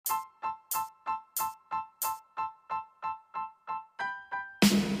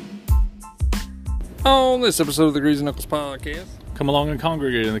On this episode of the Greasy Knuckles podcast. Come along and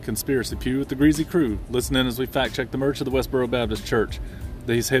congregate in the conspiracy pew with the Greasy crew. Listen in as we fact-check the merch of the Westboro Baptist Church.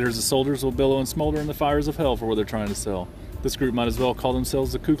 These haters of soldiers will billow and smolder in the fires of hell for what they're trying to sell. This group might as well call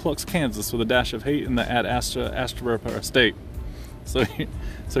themselves the Ku Klux Kansas with a dash of hate in the Ad Astra state. So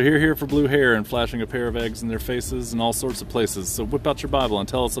here for blue hair and flashing a pair of eggs in their faces in all sorts of places. So whip out your Bible and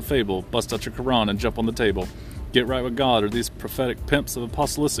tell us a fable, bust out your Quran and jump on the table. Get right with God, or these prophetic pimps of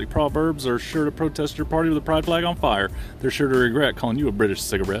apostolistic proverbs are sure to protest your party with a pride flag on fire. They're sure to regret calling you a British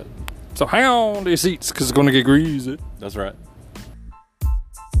cigarette. So hang on to your seats, because it's going to get greasy. That's right.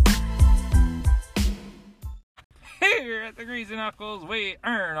 Here at the Greasy Knuckles, we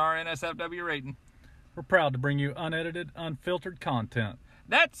earn our NSFW rating. We're proud to bring you unedited, unfiltered content.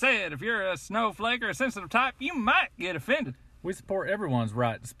 That said, if you're a snowflake or a sensitive type, you might get offended. We support everyone's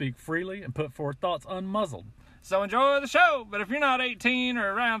right to speak freely and put forth thoughts unmuzzled. So enjoy the show, but if you're not 18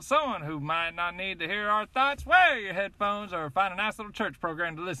 or around someone who might not need to hear our thoughts, wear your headphones or find a nice little church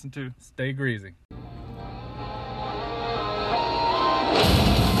program to listen to. Stay greasy.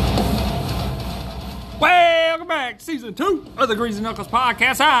 Welcome back to Season 2 of the Greasy Knuckles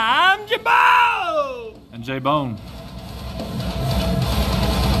podcast. I'm Jabbo! And J-Bone.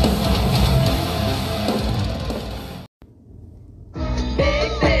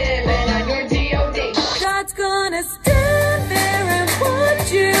 God's gonna stand there and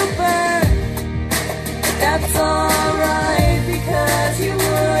watch you burn. That's alright, because you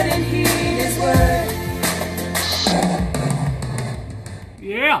wouldn't heed his word.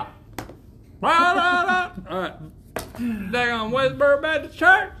 Yeah. Alright. Daggone Westboro Baptist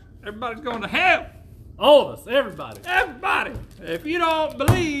Church. Everybody's going to hell. All of us, everybody. Everybody. If you don't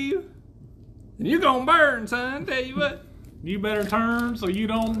believe, then you're going to burn, son. Tell you what. You better turn so you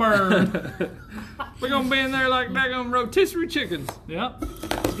don't burn. We're going to be in there like daggone rotisserie chickens. Yep.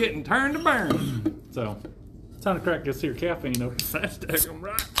 It's getting turned to burn. So, it's time to crack this here caffeine open. That's daggone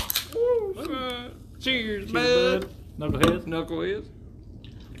right. Woo, cheers, Cheers, bud. Knuckleheads. Knuckleheads.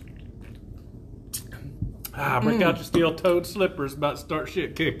 Break out your steel-toed slippers, about to start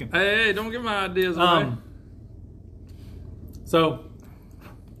shit kicking. Hey, don't give my ideas away. So,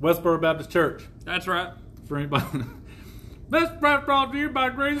 Westboro Baptist Church. That's right. For anybody... This is brought to you by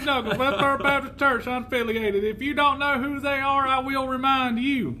Greasy Knuckles, Westboro Baptist Church, unaffiliated. If you don't know who they are, I will remind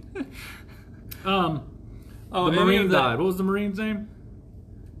you. The Marine died. What was the Marine's name?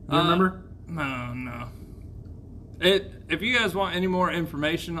 You remember? No. If you guys want any more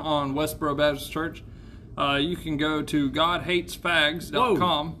information on Westboro Baptist Church, you can go to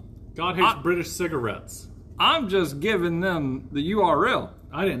godhatesfags.com. God hates British cigarettes. I'm just giving them the URL.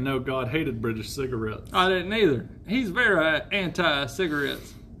 I didn't know God hated British cigarettes. I didn't either. He's very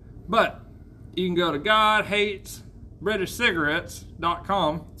anti-cigarettes. But you can go to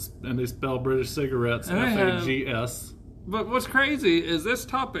godhatesbritishcigarettes.com. And they spell British cigarettes F-A-G-S. But what's crazy is this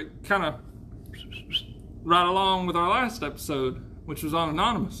topic kind of right along with our last episode, which was on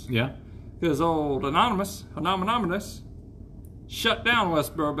Anonymous. Yeah. Because old Anonymous shut down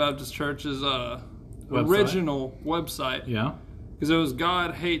Westboro Baptist Church's original website. Yeah. Because it was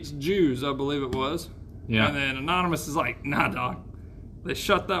God Hates Jews, I believe it was. Yeah. And then Anonymous is like, nah, dog. They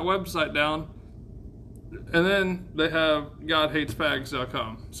shut that website down. And then they have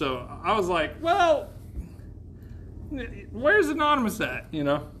godhatesfags.com. So I was like, well, where's Anonymous at, you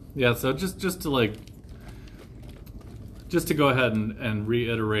know? Yeah, so just to go ahead and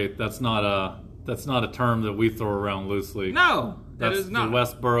reiterate, that's not a term that we throw around loosely. No, that is not.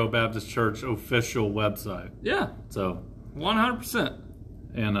 That's the Westboro Baptist Church official website. Yeah. So 100%.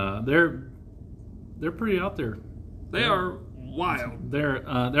 And they're pretty out there. They are wild. They're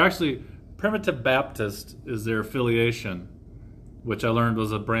actually Primitive Baptist is their affiliation, which I learned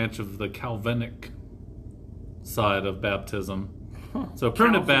was a branch of the Calvinic side of baptism. Huh. So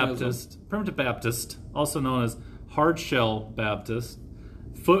Primitive Baptist, also known as Hard Shell Baptist,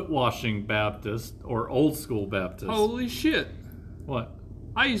 Foot Washing Baptist, or Old School Baptist. Holy shit. What?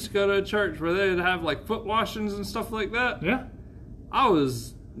 I used to go to a church where they'd have like foot washings and stuff like that. Yeah. I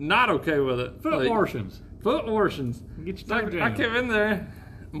was not okay with it. Foot washings. Foot washings. Get your I came in there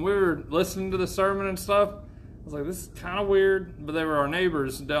and we were listening to the sermon and stuff. I was like, this is kind of weird, but they were our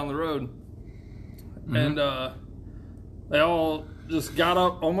neighbors down the road. Mm-hmm. And they all just got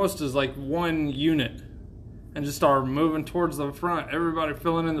up almost as like one unit and just started moving towards the front. Everybody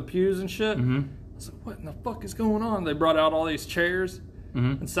filling in the pews and shit. Mm-hmm. I was like, what in the fuck is going on? They brought out all these chairs.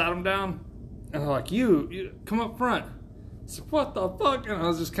 And sat them down, and they're like, you come up front. I said, what the fuck? And I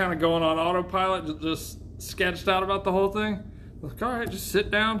was just kind of going on autopilot, just sketched out about the whole thing. I was like, all right, just sit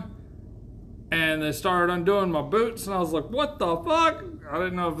down. And they started undoing my boots, and I was like, what the fuck? I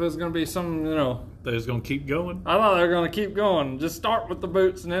didn't know if it was going to be some, They was going to keep going? I thought they were going to keep going. Just start with the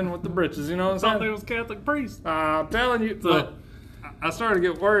boots and end with the britches, you know what I'm saying? I thought they was Catholic priests. I'm telling you. But I started to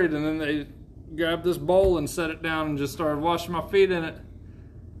get worried, and then they grabbed this bowl and set it down and just started washing my feet in it.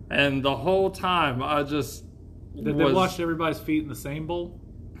 And the whole time, I just Did they wash everybody's feet in the same bowl?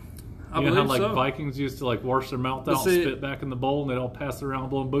 I you know how so. Vikings used to wash their mouth out and spit back in the bowl, and they'd all pass it around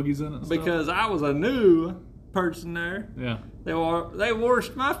blowing boogies in it and because I was a new person there. Yeah. They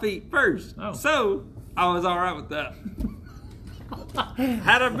washed my feet first. Oh. So I was all right with that.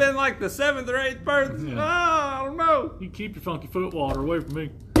 Had I been like the 7th or 8th person, I don't know. You keep your funky foot water away from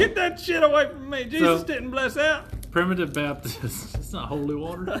me. Get that shit away from me. Jesus didn't bless that. Primitive Baptist. It's not holy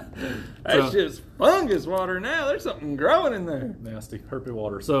water. That's just fungus water now. There's something growing in there. Nasty, herpy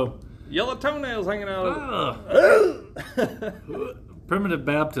water. So yellow toenails hanging out of it. Primitive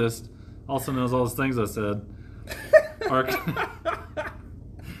Baptist also knows all those things I said.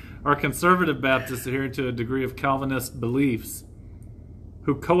 Are conservative Baptists adhering to a degree of Calvinist beliefs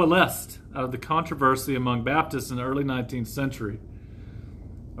who coalesced out of the controversy among Baptists in the early 19th century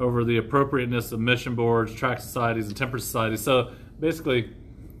over the appropriateness of mission boards, tract societies, and temperance societies. So basically,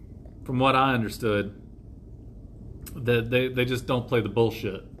 from what I understood, that they just don't play the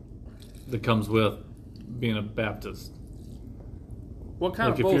bullshit that comes with being a Baptist. What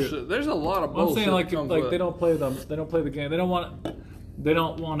kind of bullshit? There's a lot of bullshit. I'm saying they don't play the game. They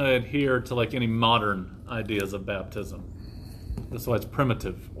don't want to adhere to any modern ideas of baptism. That's why it's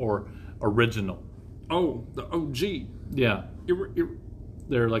primitive or original. Oh, the OG. Yeah.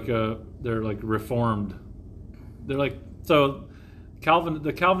 They're reformed. They're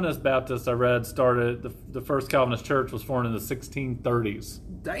the Calvinist Baptists I read started the first Calvinist church was formed in the 1630s.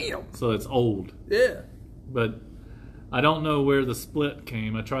 Damn. So it's old. Yeah. But I don't know where the split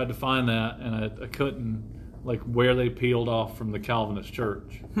came. I tried to find that and I couldn't where they peeled off from the Calvinist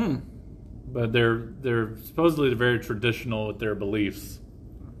church. But they're supposedly very traditional with their beliefs.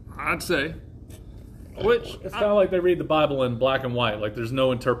 I'd say. It's kind of like they read the Bible in black and white, there's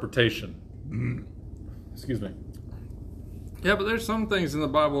no interpretation. Excuse me. Yeah, but there's some things in the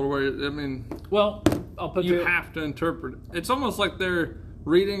Bible where I'll put you have to interpret it. It's almost like their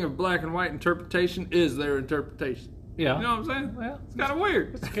reading of black and white interpretation is their interpretation. Yeah. You know what I'm saying? Well, it's kind of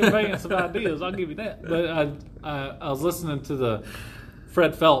weird. It's a conveyance of ideas, I'll give you that. But I was listening to the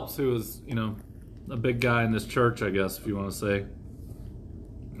Fred Phelps, who was, a big guy in this church, I guess, if you want to say.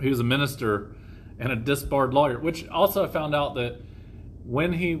 He was a minister and a disbarred lawyer, which also I found out that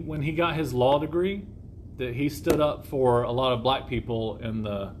when he got his law degree, that he stood up for a lot of black people in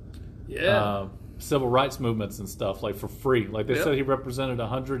the civil rights movements and stuff, for free. They said he represented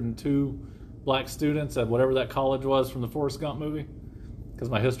 102 black students at whatever that college was from the Forrest Gump movie, because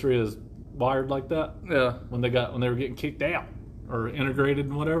my history is wired like that. Yeah. When they were getting kicked out or integrated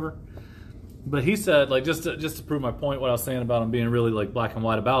and whatever. But he said, just to prove my point, what I was saying about him being really black and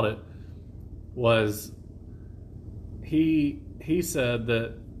white about it was he said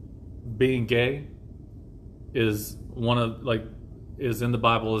that being gay is one of is in the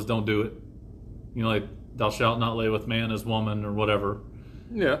Bible as don't do it. Thou shalt not lay with man as woman or whatever.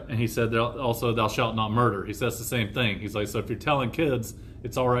 Yeah. And he said also thou shalt not murder. He says the same thing. He's so if you're telling kids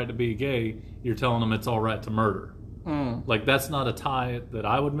it's all right to be gay, you're telling them it's all right to murder. That's not a tie that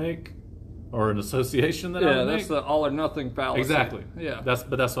I would make or an association that I would make. Yeah, that's the all or nothing fallacy. Exactly. Yeah. That's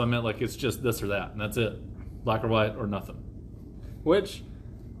what I meant. It's just this or that, and that's it. Black or white or nothing. Which,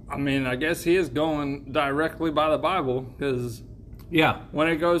 I guess he is going directly by the Bible, because when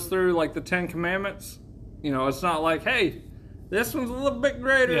it goes through the 10 Commandments, it's not hey, this one's a little bit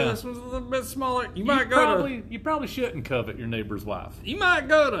greater, this one's a little bit smaller. You probably shouldn't covet your neighbor's wife. You might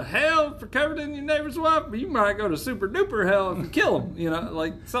go to hell for coveting your neighbor's wife, but you might go to super duper hell if you kill him.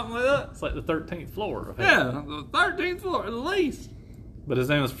 Something like that. It's the 13th floor of hell. Yeah, the 13th floor at least. But his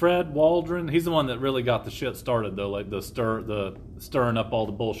name is Fred Waldron. He's the one that really got the shit started, though. The stirring up all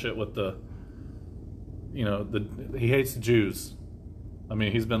the bullshit with he hates the Jews.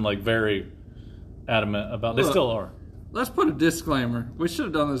 He's been very adamant about. They still are. Let's put a disclaimer. We should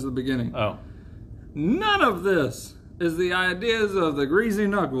have done this at the beginning. Oh. None of this is the ideas of the Greasy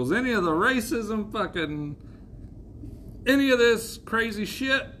Knuckles. Any of the racism, any of this crazy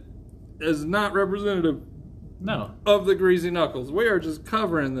shit is not representative of the Greasy Knuckles. We are just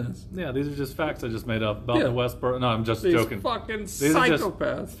covering this. Yeah, these are just facts I just made up about the Westboro. No, I'm just joking. These fucking these psychopaths.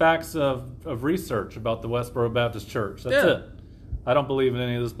 Are just facts of research about the Westboro Baptist Church. That's it. I don't believe in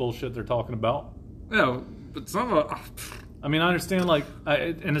any of this bullshit they're talking about. No, but some of I understand,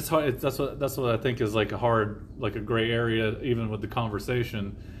 and it's hard. That's what I think is a hard, a gray area, even with the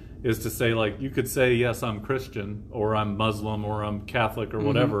conversation, is to say, like, you could say, yes, I'm Christian, or I'm Muslim, or I'm Catholic, or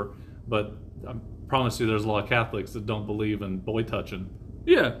whatever, but I promise you there's a lot of Catholics that don't believe in boy touching.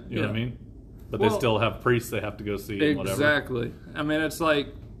 Yeah. You know what I mean? But they still have priests they have to go see and whatever. Exactly. I mean, it's like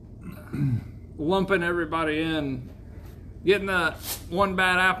lumping everybody in, getting that one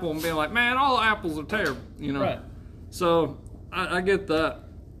bad apple and being like, man, all apples are terrible, you know? Right. So, I get that.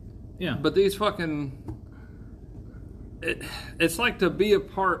 Yeah. But these fucking... It's like, to be a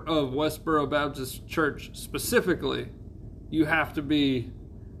part of Westboro Baptist Church specifically, you have to be...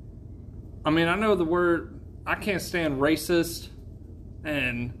 I mean, I know the word... I can't stand racist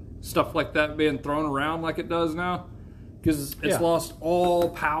and stuff like that being thrown around like it does now, because it's lost all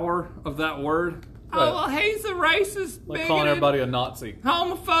power of that word. Right. Oh, well, he's a racist, like calling everybody a Nazi.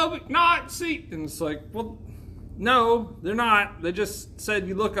 Homophobic Nazi. And it's like, well, no, they're not. They just said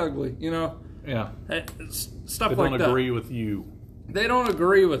you look ugly, you know? Yeah. Stuff like that. They don't agree with you. They don't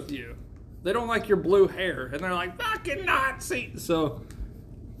agree with you. They don't like your blue hair. And they're like, fucking Nazi. So,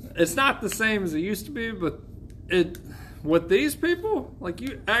 it's not the same as it used to be, but with these people, like,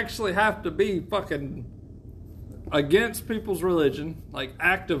 you actually have to be fucking against people's religion, like,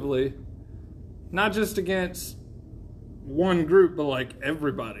 actively. Not just against one group, but like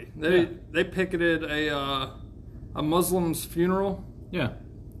everybody. They picketed a Muslim's funeral. Yeah.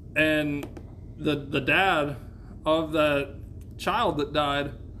 And the dad of that child that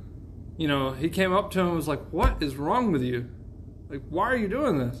died, you know, he came up to him and was like, what is wrong with you? Like, why are you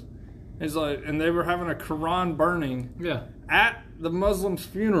doing this? And he's like, and they were having a Quran burning at the Muslim's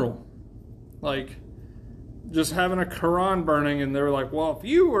funeral. Like, just having a Quran burning, and they were like, well, if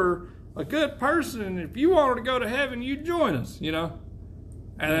you were a good person, if you wanted to go to heaven, you'd join us, you know?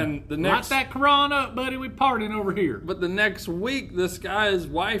 And then the next... Light that Quran up, buddy, we partying over here. But the next week, this guy's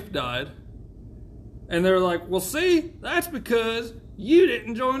wife died. And they're like, well, see, that's because you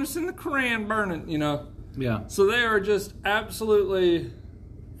didn't join us in the Quran burning, you know? Yeah. So they are just absolutely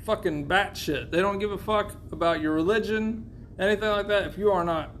fucking batshit. They don't give a fuck about your religion, anything like that. If you are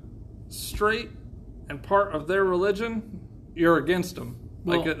not straight and part of their religion, you're against them.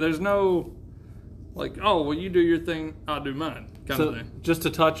 Like, there's no, like, oh, well, you do your thing, I'll do mine, kind of thing. Just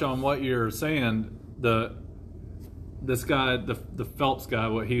to touch on what you're saying, this guy, the Phelps guy,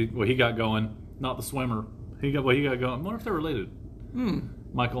 what he got going, not the swimmer, what he got going. I wonder if they're related.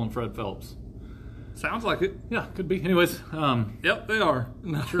 Michael and Fred Phelps. Sounds like it. Yeah, could be. Anyways, yep, they are.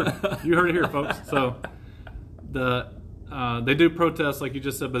 Sure, you heard it here, folks. So they do protests, like you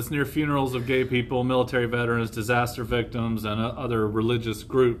just said, but it's near funerals of gay people, military veterans, disaster victims, and other religious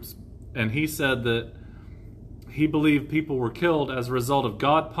groups. And he said that he believed people were killed as a result of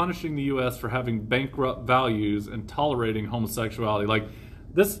God punishing the U.S. for having bankrupt values and tolerating homosexuality. Like,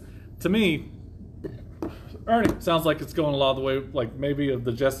 this, to me, Ernie, sounds like it's going a lot of the way, like maybe of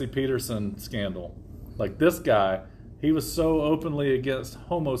the Jesse Peterson scandal. Like, this guy, he was so openly against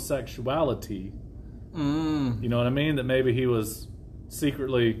homosexuality. You know what I mean? That maybe he was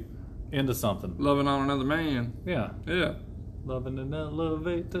secretly into something. Loving on another man. Yeah. Yeah. Loving an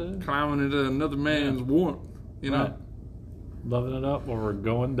elevator. Climbing into another man's warmth. You know? Right. Loving it up or we're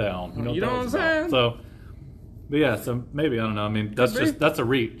going down. You know what I'm saying? So, but yeah, so maybe, I don't know. I mean, that's a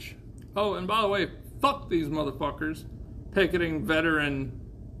reach. Oh, and by the way, fuck these motherfuckers picketing veteran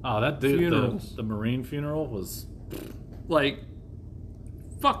that dude, funerals. The Marine funeral was... Like,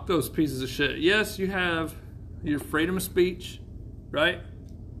 fuck those pieces of shit. Yes, you have your freedom of speech, right?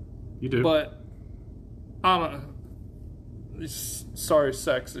 You do. But, I don't know. Sorry,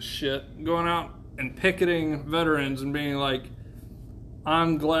 sexist shit. Going out and picketing veterans and being like,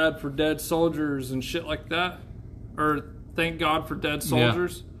 I'm glad for dead soldiers and shit like that. Or, thank God for dead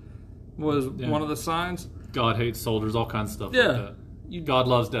soldiers was one of the signs. God hates soldiers, all kinds of stuff like that. God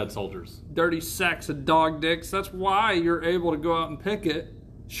loves dead soldiers. Dirty sacks of dog dicks. That's why you're able to go out and picket.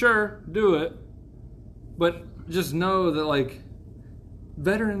 Sure, do it. But just know that, like,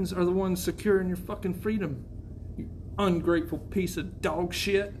 veterans are the ones securing your fucking freedom. You ungrateful piece of dog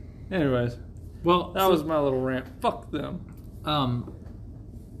shit. Anyways. Well, that was my little rant. Fuck them.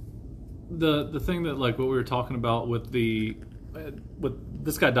 The thing that, like, what we were talking about with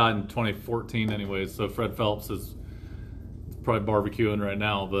this guy died in 2014 anyways, so Fred Phelps is probably barbecuing right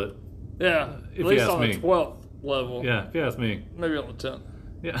now, but yeah, if at least you ask on me, the 12th level. Yeah, if you ask me. Maybe on the 10th.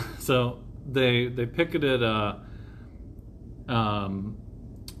 Yeah, so they picketed a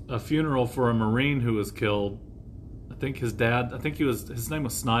funeral for a Marine who was killed. I think his name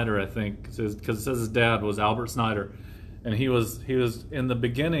was Snyder, I think, because it says his dad was Albert Snyder, and he was in the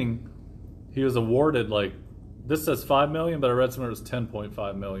beginning, he was awarded, like, this says $5 million, but I read somewhere it was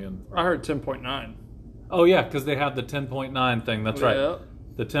 $10.5 million. I heard 10.9. Oh yeah, because they have the 10.9 thing. That's right.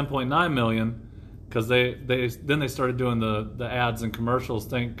 the 10.9 million, because they started doing the ads and commercials.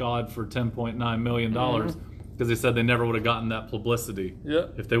 Thank God for $10.9 million, because they said they never would have gotten that publicity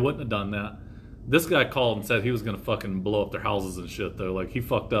if they wouldn't have done that. This guy called and said he was going to fucking blow up their houses and shit, though. Like, he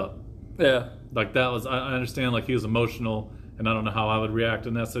fucked up. Yeah. Like, that was, I understand, like, he was emotional, and I don't know how I would react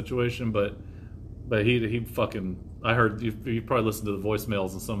in that situation, but he fucking, I heard, you probably listened to the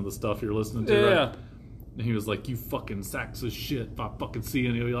voicemails and some of the stuff you're listening to, right? And he was like, you fucking sacks of shit, if I fucking see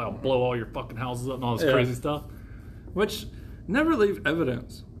you, I'll blow all your fucking houses up and all this crazy stuff. Which, never leave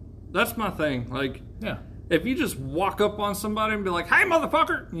evidence. That's my thing. Like, if you just walk up on somebody and be like, hey,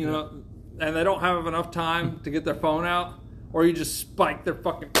 motherfucker, you know, and they don't have enough time to get their phone out, or you just spike their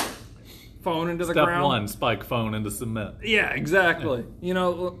fucking phone into the ground. Step one, spike phone into cement. Yeah, exactly. Yeah. You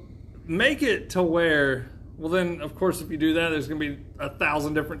know, make it to where, well then, of course, if you do that, there's going to be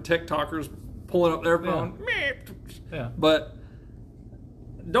 1,000 different TikTokers pulling up their phone. Yeah. But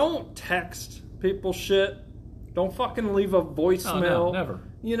don't text people shit. Don't fucking leave a voicemail. No, never.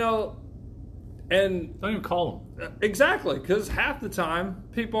 You know, and don't even call them. Exactly, because half the time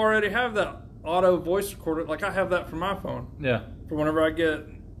people already have that auto voice recorder. Like, I have that for my phone. Yeah. For whenever I get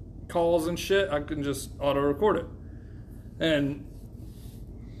calls and shit, I can just auto record it.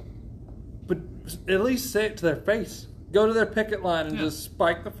 But at least say it to their face. Go to their picket line and just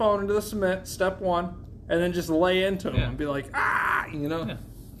spike the phone into the cement, step one, and then just lay into them and be like, you know. Yeah.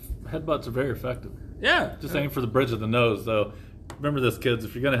 Headbutts are very effective. Yeah. Just aim for the bridge of the nose, though. Remember this, kids.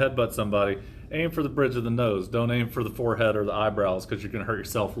 If you're going to headbutt somebody, aim for the bridge of the nose. Don't aim for the forehead or the eyebrows, because you're going to hurt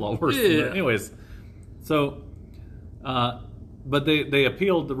yourself a lot worse than that. Anyways, so, but they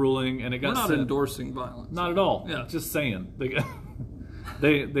appealed the ruling, and it got We're not endorsing violence. Not at all. Yeah. Just saying.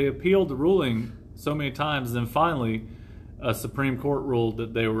 They appealed the ruling so many times, and then finally, a Supreme Court ruled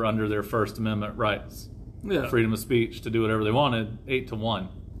that they were under their First Amendment rights. Yeah. Freedom of speech to do whatever they wanted, 8-1.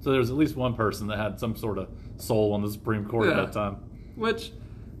 So there was at least one person that had some sort of soul on the Supreme Court at that time. Which,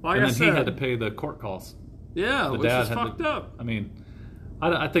 like and I then said, he had to pay the court costs. Yeah, the which dad is had fucked up. I mean,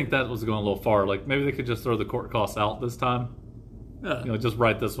 I think that was going a little far. Like, maybe they could just throw the court costs out this time. Yeah. You know, just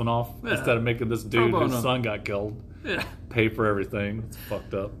write this one off instead of making this dude whose son got killed pay for everything. It's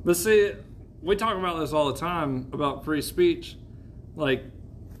fucked up. But see, we talk about this all the time about free speech. Like,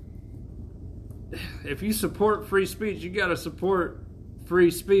 if you support free speech, you got to support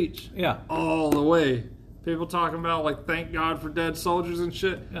free speech. Yeah. All the way. People talking about, like, thank God for dead soldiers and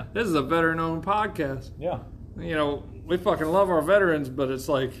shit. Yeah. This is a veteran-owned podcast. Yeah. You know, we fucking love our veterans, but it's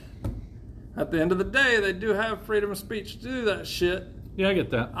like, at the end of the day, they do have freedom of speech to do that shit. Yeah, I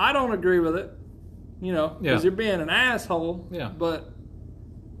get that. I don't agree with it. You know, because you're being an asshole. Yeah. But,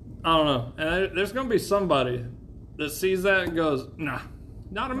 I don't know. And there's going to be somebody that sees that and goes, nah,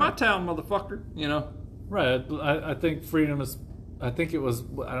 not in my town, motherfucker. You know? Right. I think freedom is, I think it was,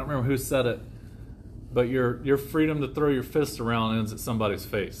 I don't remember who said it, but your freedom to throw your fist around ends at somebody's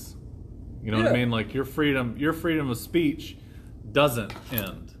face. You know what I mean? Like, your freedom of speech doesn't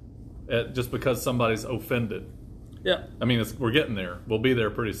end just because somebody's offended. Yeah. I mean, we're getting there. We'll be there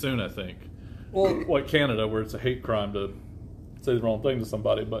pretty soon, I think. Well, like Canada, where it's a hate crime to say the wrong thing to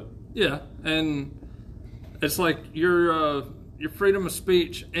somebody, but yeah, and it's like your freedom of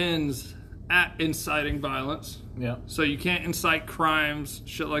speech ends at inciting violence. Yeah. So you can't incite crimes,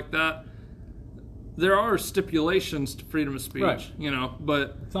 shit like that. There are stipulations to freedom of speech, right. You know,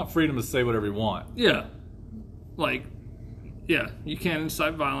 but it's not freedom to say whatever you want. Yeah. Like, yeah, you can't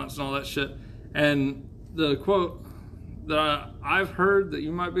incite violence and all that shit. And the quote that I've heard that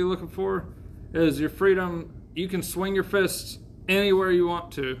you might be looking for is your freedom, you can swing your fists anywhere you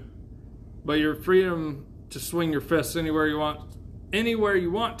want to, but your freedom to swing your fists anywhere you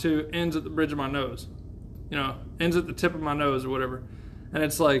want to ends at the bridge of my nose. You know, ends at the tip of my nose or whatever. And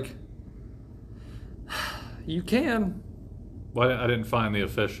it's like, you can. Well, I didn't find the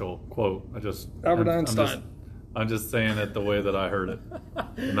official quote. Albert Einstein. I'm just saying it the way that I heard it.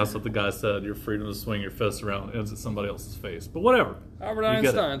 And that's what the guy said. Your freedom to swing your fist around ends at somebody else's face. But whatever. Albert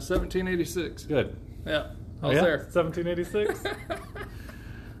Einstein, 1786. Good. Yeah. I was there. 1786?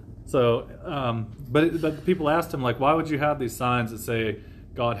 So, but people asked him, like, why would you have these signs that say,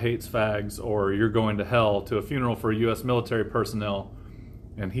 God hates fags, or you're going to hell, to a funeral for U.S. military personnel?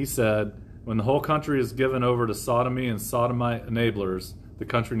 And he said, when the whole country is given over to sodomy and sodomite enablers, the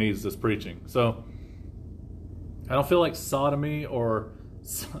country needs this preaching. So, I don't feel like sodomy or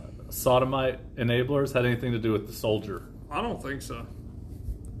sodomite enablers had anything to do with the soldier. I don't think so.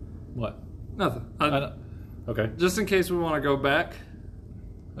 What? Nothing. Okay. Just in case we want to go back.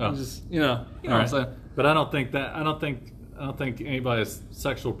 Oh. Just, you know what I'm saying. But I don't think anybody's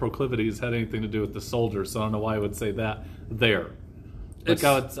sexual proclivities had anything to do with the soldier, so I don't know why I would say that there. Like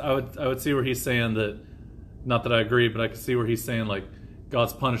I would see where he's saying that. Not that I agree, but I can see where he's saying like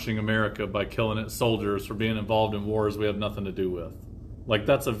God's punishing America by killing its soldiers for being involved in wars we have nothing to do with. Like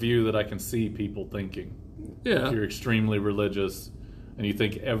that's a view that I can see people thinking. Yeah. If you're extremely religious and you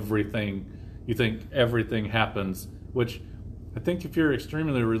think everything happens, which I think if you're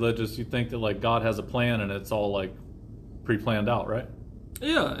extremely religious, you think that like God has a plan and it's all like pre-planned out, right?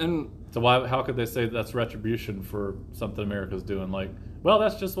 Yeah, and so how could they say that's retribution for something America's doing? Like, well,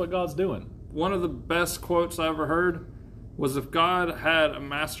 that's just what God's doing. One of the best quotes I ever heard was if God had a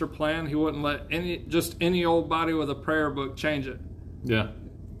master plan, he wouldn't let any old body with a prayer book change it. Yeah.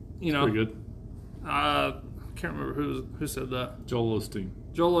 You know. Pretty good. I can't remember who said that. Joel Osteen.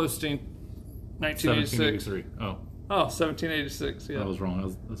 1986. 1783. Oh, 1786, yeah. I was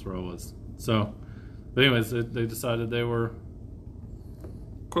wrong. That's where I was. So, but anyways, they decided they were...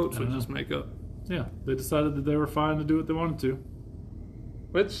 Quotes we just make up. Yeah, they decided that they were fine to do what they wanted to.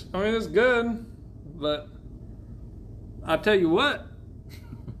 Which, I mean, it's good, but I tell you what.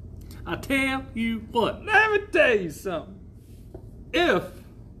 Let me tell you something. If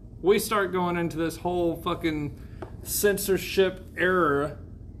we start going into this whole fucking censorship era,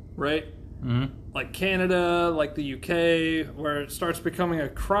 right? Mm-hmm. Like Canada, like the UK, where it starts becoming a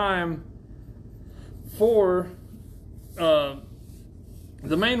crime for the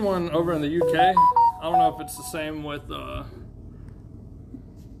main one over in the UK. I don't know if it's the same with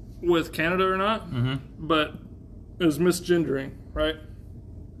Canada or not, but it was misgendering, right?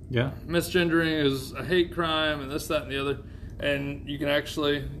 Yeah. Misgendering is a hate crime and this, that, and the other, and you can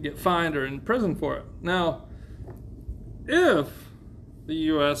actually get fined or in prison for it. Now, if the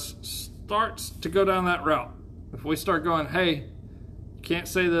U.S. starts to go down that route, if we start going, hey, you can't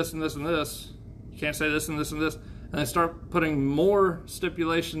say this and this and this, you can't say this and this and this, and they start putting more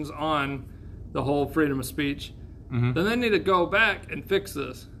stipulations on the whole freedom of speech, then they need to go back and fix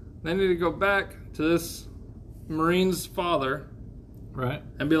this. They need to go back to this Marine's father, right,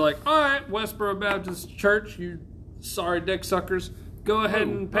 and be like, all right, Westboro Baptist Church, you sorry dick suckers, go ahead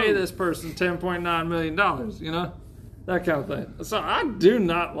and pay this person $10.9 million, you know? That kind of thing. So I do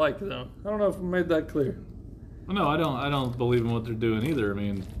not like them. I don't know if I made that clear. No, I don't believe in what they're doing either. I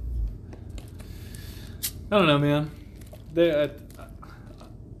mean, I don't know, man.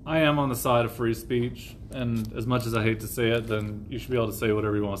 I am on the side of free speech, and as much as I hate to say it, then you should be able to say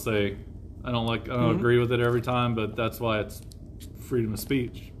whatever you want to say. I don't agree with it every time, but that's why it's freedom of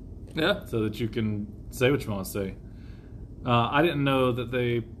speech. Yeah. So that you can say what you want to say. I didn't know that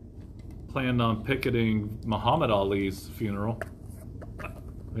they planned on picketing Muhammad Ali's funeral.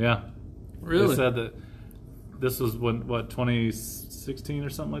 Yeah. Really? They said that this was 2016 or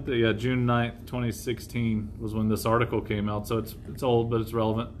something like that? Yeah, June 9th, 2016 was when this article came out, so it's old, but it's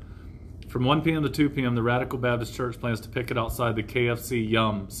relevant. From 1 p.m. to 2 p.m., the Radical Baptist Church plans to picket outside the KFC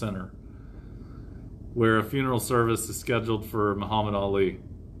Yum Center, where a funeral service is scheduled for Muhammad Ali.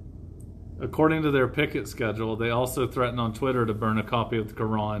 According to their picket schedule, they also threatened on Twitter to burn a copy of the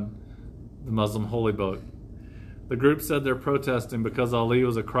Quran, the Muslim holy book. The group said they're protesting because Ali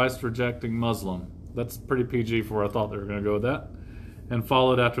was a Christ-rejecting Muslim. That's pretty PG for where I thought they were going to go with that. And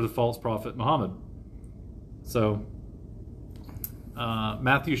followed after the false prophet Muhammad. So,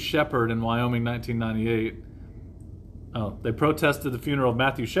 Matthew Shepard in Wyoming, 1998. They protested the funeral of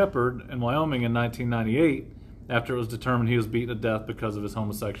Matthew Shepard in Wyoming in 1998 after it was determined he was beaten to death because of his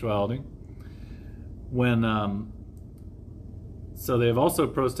homosexuality. So they have also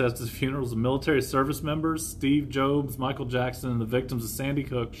protested funerals of military service members, Steve Jobs, Michael Jackson, and the victims of Sandy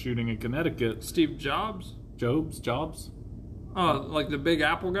Hook shooting in Connecticut. Steve Jobs? Jobs? Oh, like the big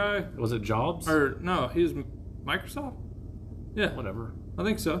Apple guy? Was it Jobs? Or, no, he was Microsoft? Yeah. Whatever. I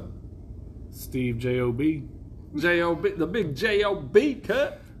think so. Steve J.O.B. J.O.B. The big J.O.B.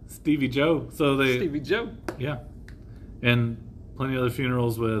 cut. Stevie Joe. Stevie Joe. Yeah. And plenty of other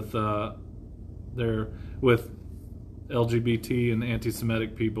funerals with LGBT and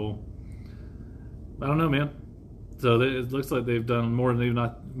anti-Semitic people. I don't know, man. So it looks like they've done more than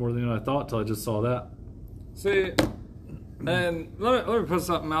I thought till I just saw that. See, and let me put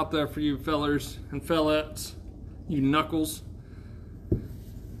something out there for you fellers and fellettes, you knuckles.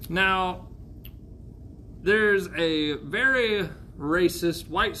 Now, there's a very racist,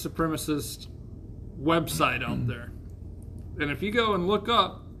 white supremacist website out there. And if you go and look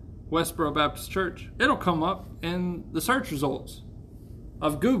up Westboro Baptist Church, it'll come up in the search results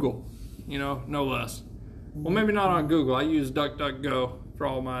of Google, no less. Well, maybe not on Google. I use DuckDuckGo for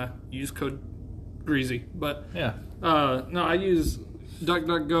all my use code greasy, but yeah. No, I use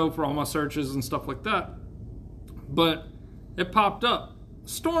DuckDuckGo for all my searches and stuff like that. But it popped up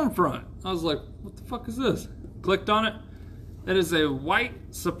Stormfront. I was like, what the fuck is this? Clicked on it. It is a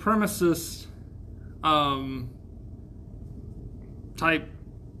white supremacist type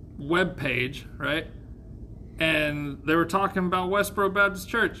web page, right? And they were talking about Westboro Baptist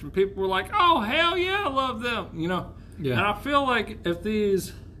Church, and people were like, "Oh, hell yeah, I love them," you know. Yeah. And I feel like if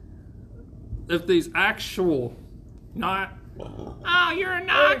these actual, not, "Oh, you're a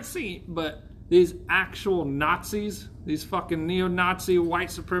Nazi," but these actual Nazis, these fucking neo-Nazi white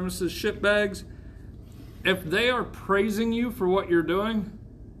supremacist shitbags, if they are praising you for what you're doing,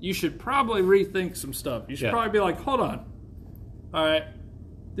 you should probably rethink some stuff. You should probably be like, hold on. All right.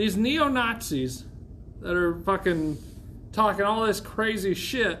 These neo-Nazis that are fucking talking all this crazy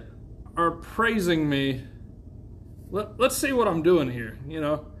shit are praising me. Let's see what I'm doing here, you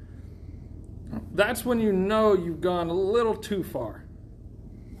know? That's when you know you've gone a little too far.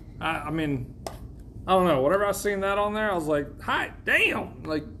 I mean, I don't know. Whenever I seen that on there, I was like, hi, damn.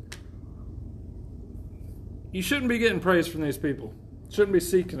 Like, you shouldn't be getting praise from these people. Shouldn't be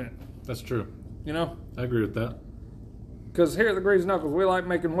seeking it. That's true. You know? I agree with that. Because here at the Greasy Knuckles, we like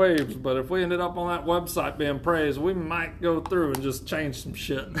making waves, but if we ended up on that website being praised, we might go through and just change some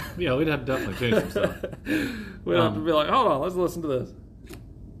shit. Yeah, we'd have to definitely change some stuff. We'd have to be like, hold on, let's listen to this.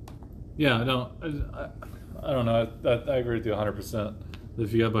 Yeah, I don't know. I agree with you 100%.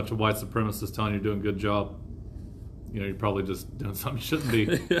 If you got a bunch of white supremacists telling you you're doing a good job, you know, you're probably just doing something you shouldn't be.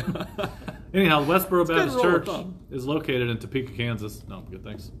 Anyhow, the Westboro Baptist Church is located in Topeka, Kansas. No, good,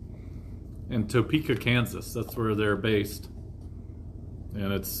 thanks. In Topeka, Kansas. That's where they're based.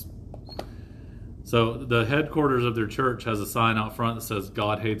 And it's... So the headquarters of their church has a sign out front that says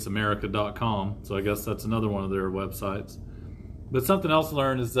GodHatesAmerica.com. So I guess that's another one of their websites. But something else I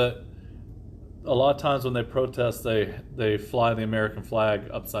learned is that a lot of times when they protest, they fly the American flag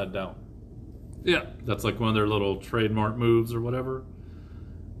upside down. Yeah. That's like one of their little trademark moves or whatever.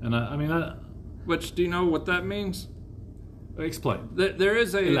 And I mean... Which, do you know what that means? Explain. There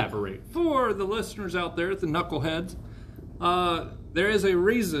is a... Elaborate. For the listeners out there, the knuckleheads, there is a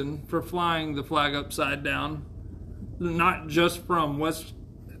reason for flying the flag upside down. Not just from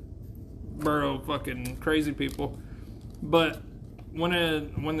Westboro fucking crazy people. But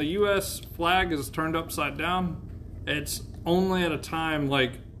when the U.S. flag is turned upside down, it's only at a time,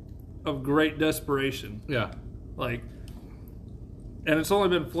 like, of great desperation. Yeah. Like... And it's only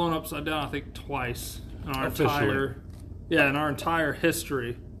been flown upside down, I think, twice in our entire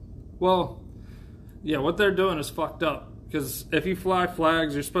history. Well, yeah, what they're doing is fucked up. Because if you fly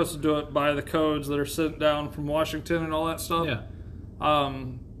flags, you're supposed to do it by the codes that are sent down from Washington and all that stuff. Yeah.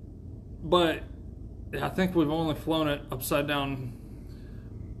 But I think we've only flown it upside down.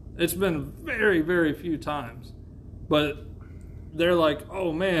 It's been very, very few times. But they're like,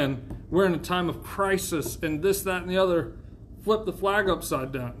 oh man, we're in a time of crisis and this, that, and the other. Flip the flag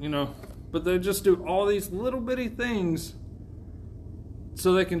upside down, you know. But they just do all these little bitty things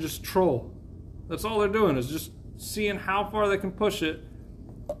so they can just troll. That's all they're doing, is just seeing how far they can push it,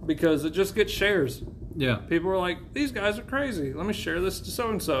 because it just gets shares. Yeah. People are like, these guys are crazy. Let me share this to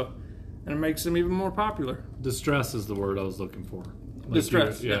so-and-so. And it makes them even more popular. Distress is the word I was looking for. Like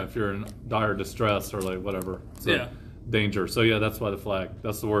Distress. If you're in dire distress or like whatever. So Yeah. Danger. So yeah, that's why the flag.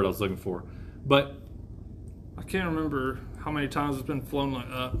 That's the word I was looking for. But I can't remember how many times it's been flown like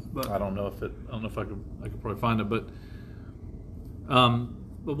that, but I don't know if I could probably find it, but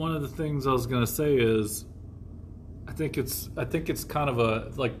one of the things I was gonna say is I think it's kind of a,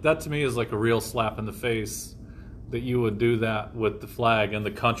 like, that to me is like a real slap in the face that you would do that with the flag in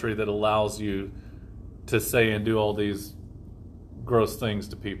the country that allows you to say and do all these gross things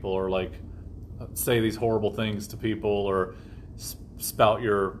to people, or like say these horrible things to people, or spout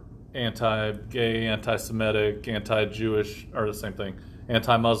your anti-gay, anti-Semitic, anti-Jewish, or the same thing,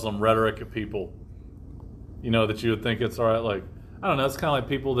 anti-Muslim rhetoric at people. You know, that you would think it's all right. Like, I don't know, it's kind of like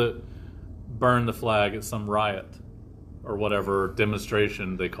people that burn the flag at some riot or whatever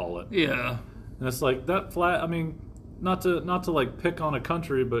demonstration they call it. yeah. And it's like that flag. I mean, not to like pick on a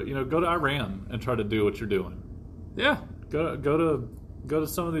country, but you know, go to Iran and try to do what you're doing. Yeah. Go to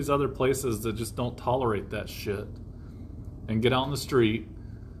some of these other places that just don't tolerate that shit, and get out in the street.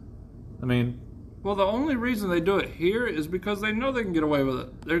 I mean, well, the only reason they do it here is because they know they can get away with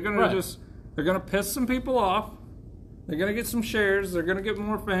it. They're gonna they're gonna piss some people off. They're gonna get some shares. They're gonna get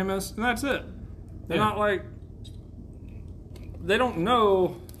more famous, and that's it. They're not like, they don't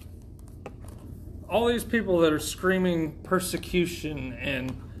know all these people that are screaming persecution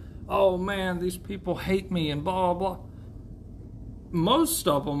and, oh man, these people hate me and blah blah blah. Most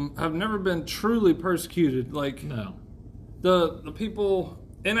of them have never been truly persecuted. Like, no. The people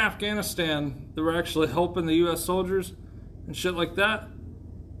in Afghanistan that were actually helping the U.S. soldiers and shit like that,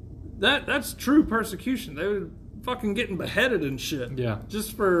 that's true persecution. fucking getting beheaded and shit. Yeah.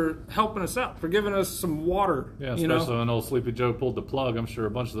 Just for helping us out, for giving us some water. Yeah, you especially know? when old Sleepy Joe pulled the plug. I'm sure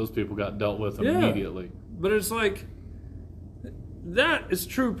a bunch of those people got dealt with immediately. But it's like, that is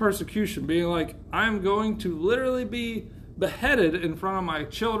true persecution. Being like, I'm going to literally be beheaded in front of my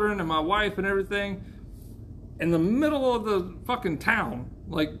children and my wife and everything in the middle of the fucking town.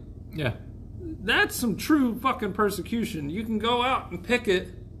 Like, Yeah. that's some true fucking persecution. You can go out and picket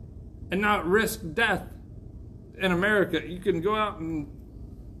and not risk death in America. You can go out and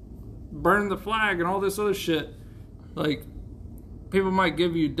burn the flag and all this other shit. Like, people might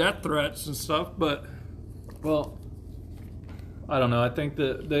give you death threats and stuff, but Well, I don't know. I think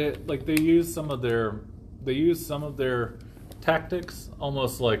that they use some of their tactics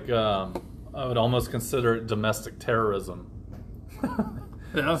almost like I would almost consider it domestic terrorism.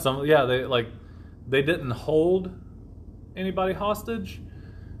 yeah. They didn't hold anybody hostage,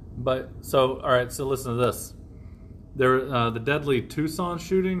 but all right. So listen to this. The deadly Tucson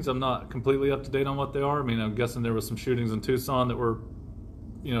shootings. I'm not completely up to date on what they are. I mean, I'm guessing there was some shootings in Tucson that were,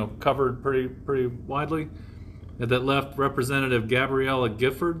 covered pretty widely, that left Representative Gabriella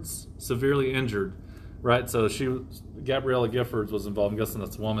Giffords severely injured. Right. So Gabriella Giffords was involved. I'm guessing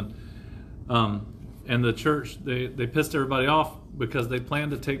that's a woman. And the church, they pissed everybody off because they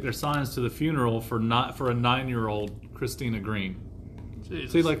planned to take their signs to the funeral for a 9-year-old Christina Green.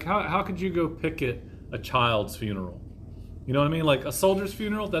 Jesus. See, like, how could you go picket a child's funeral? You know what I mean? Like a soldier's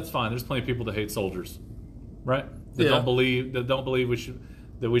funeral, that's fine. There's plenty of people that hate soldiers, right? That don't believe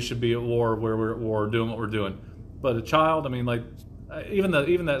we should be at war where we're at war doing what we're doing. But a child, I mean, like even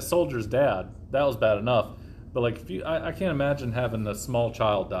that soldier's dad, that was bad enough. But like, I can't imagine having a small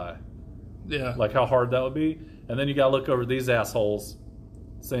child die. Yeah. Like how hard that would be. And then you got to look over these assholes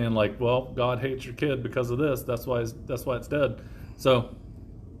saying like, well, God hates your kid because of this. That's why it's dead. So,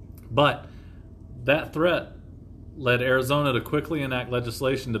 but that threat led Arizona to quickly enact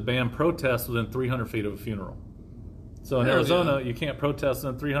legislation to ban protests within 300 feet of a funeral. So in Arizona, you can't protest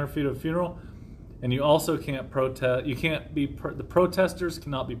within 300 feet of a funeral, and you also can't protest. You can't be the protesters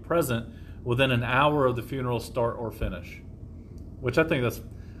cannot be present within an hour of the funeral start or finish. Which I think that's.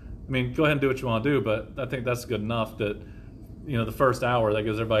 I mean, go ahead and do what you want to do, but I think that's good enough that the first hour that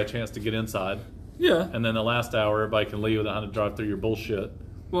gives everybody a chance to get inside. Yeah. And then the last hour, everybody can leave without having to drive through your bullshit.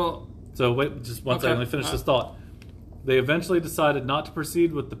 Well. So wait, just one second. Let me finish this thought. They eventually decided not to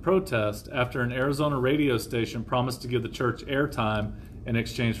proceed with the protest after an Arizona radio station promised to give the church airtime in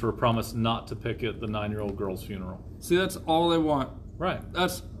exchange for a promise not to picket the 9-year-old girl's funeral. See, that's all they want. Right.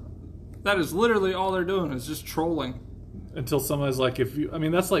 That is literally all they're doing is just trolling. Until somebody's like,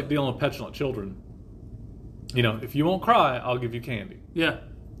 that's like dealing with petulant children. If you won't cry, I'll give you candy. Yeah.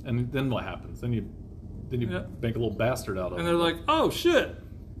 And then what happens? Then you make a little bastard out of it. And they're like, oh shit.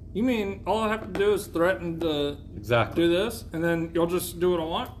 You mean all I have to do is threaten to do this, and then you'll just do what I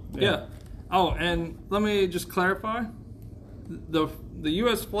want? Yeah. Oh, and let me just clarify. The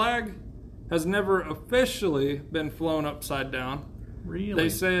U.S. flag has never officially been flown upside down. Really? They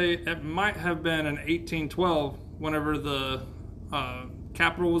say it might have been in 1812 whenever the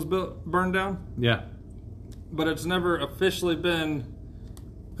Capitol was burned down. Yeah. But it's never officially been,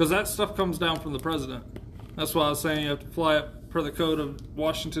 because that stuff comes down from the president. That's why I was saying you have to fly it per the code of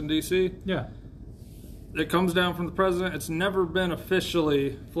Washington, D.C. Yeah. It comes down from the president. It's never been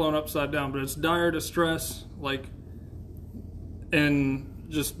officially flown upside down, but it's dire distress, like, and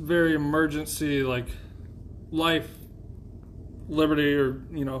just very emergency, like, life, liberty, or,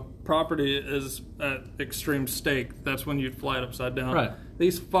 property is at extreme stake. That's when you'd fly it upside down. Right.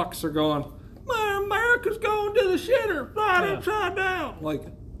 These fucks are going, man, America's going to the shitter, fly it upside down. Like,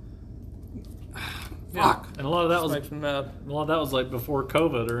 fuck. And a lot of that makes me mad. A lot of that was like before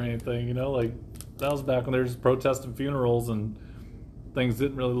COVID or anything, like that was back when they were just protesting funerals and things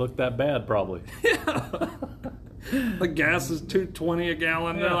didn't really look that bad, probably. Yeah. The gas is $2.20 a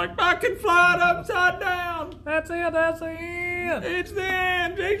gallon. Yeah. They're like, I can fly it upside down. That's it. That's the end. It's the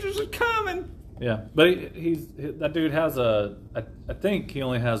end. Jesus is coming. Yeah, but that dude has I think he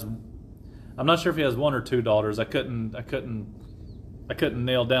only has. I'm not sure if he has one or two daughters. I couldn't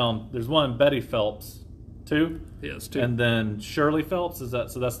nail down. There's one, Betty Phelps, two. Yes, two. And then Shirley Phelps. So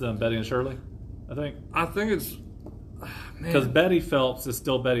that's them, Betty and Shirley, I think. I think it's because Betty Phelps is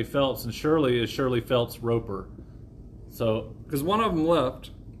still Betty Phelps, and Shirley is Shirley Phelps Roper. So because one of them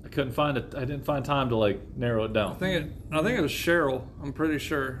left. I couldn't find it. I didn't find time to narrow it down. I think it was Cheryl. I'm pretty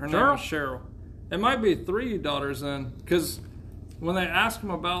sure her name was Cheryl. It might be 3 daughters then, because when they ask him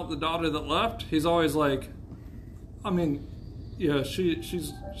about the daughter that left, he's always like, I mean, yeah,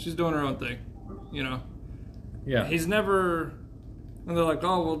 she's doing her own thing, Yeah. He's never, and they're like,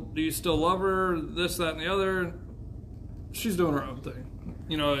 oh, well, do you still love her? This, that, and the other. she's doing her own thing.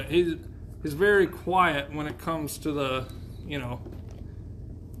 You know, he's very quiet when it comes to the, you know,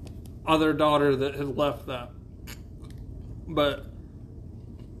 other daughter that had left that. But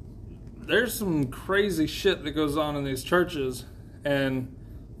there's some crazy shit that goes on in these churches, and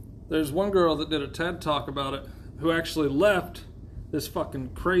there's one girl that did a TED Talk about it who actually left this fucking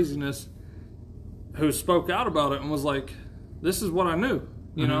craziness, who spoke out about it and was like, this is what I knew,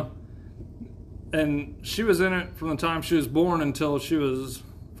 you know? And she was in it from the time she was born until she was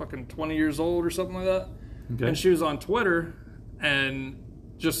fucking 20 years old or something like that. Okay. And she was on Twitter and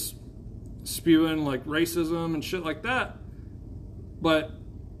just spewing like racism and shit like that. But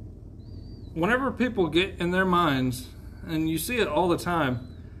whenever people get in their minds, and you see it all the time,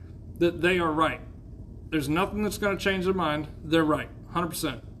 that they are right. There's nothing that's going to change their mind. They're right,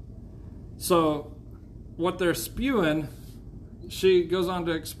 100%. So what they're spewing, she goes on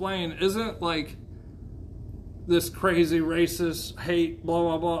to explain, isn't like this crazy racist hate, blah,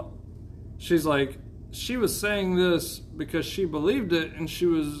 blah, blah. She's like, she was saying this because she believed it, and she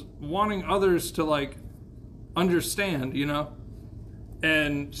was wanting others to like understand, you know?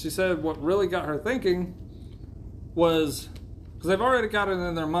 And she said what really got her thinking was, because they've already got it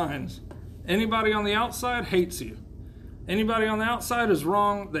in their minds, anybody on the outside hates you. Anybody on the outside is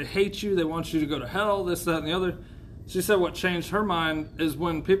wrong. They hate you. They want you to go to hell, this, that, and the other. She said what changed her mind is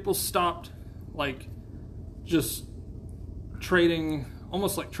when people stopped, like, just trading,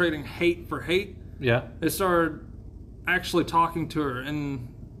 almost like trading hate for hate. Yeah. They started actually talking to her and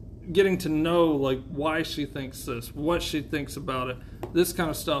getting to know, like, why she thinks this, what she thinks about it, this kind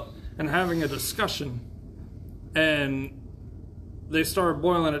of stuff, and having a discussion. And they started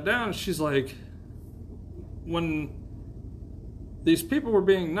boiling it down. She's like, when these people were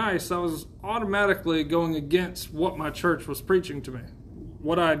being nice, I was automatically going against what my church was preaching to me,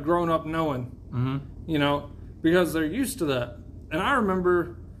 what I had grown up knowing, you know, because they're used to that. And I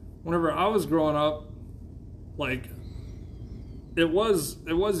remember whenever I was growing up, like, it was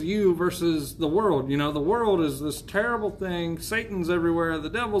you versus the world. You know, the world is this terrible thing. Satan's everywhere. The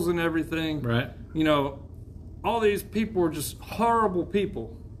devil's in everything. Right. You know, all these people were just horrible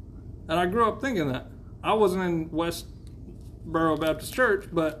people. And I grew up thinking that. I wasn't in Westboro Baptist Church,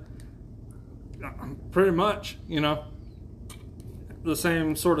 but pretty much, you know, the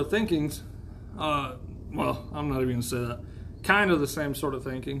same sort of thinkings. Well, I'm not even going to say that. Kind of the same sort of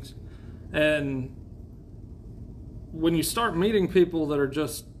thinkings. And when you start meeting people that are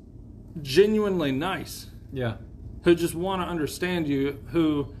just genuinely nice, yeah, who just want to understand you,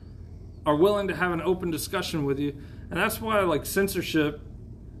 who are willing to have an open discussion with you, and that's why, like, censorship,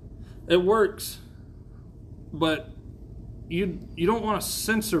 it works, but you don't want to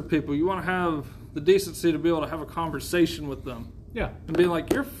censor people. You want to have the decency to be able to have a conversation with them. Yeah. And be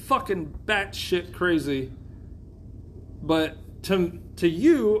like, you're fucking batshit crazy, but to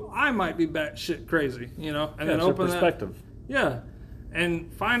you, I might be batshit crazy, you know? And then open your perspective. Yeah.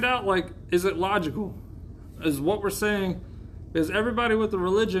 And find out, like, is it logical? Is what we're saying, is everybody with the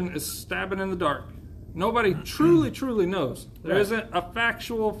religion is stabbing in the dark. Nobody truly knows. There isn't a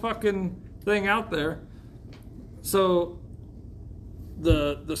factual fucking thing out there. So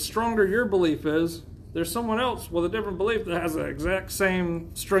the stronger your belief is, there's someone else with a different belief that has the exact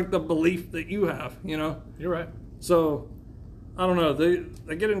same strength of belief that you have, you know? You're right. So, I don't know,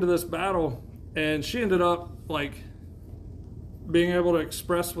 they get into this battle, and she ended up, like, being able to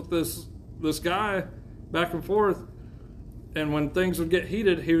express with this guy back and forth, and when things would get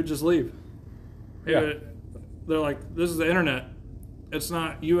heated, he would just leave. They're like, this is the internet. It's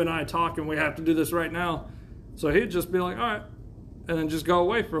not you and I talking, we have to do this right now. So he'd just be like, all right, and then just go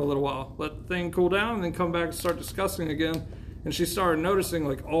away for a little while, let the thing cool down, and then come back and start discussing again. And she started noticing,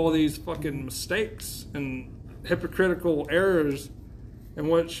 like, all these fucking mistakes and hypocritical errors in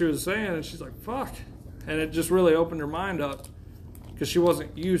what she was saying, and she's like, fuck. And it just really opened her mind up, because she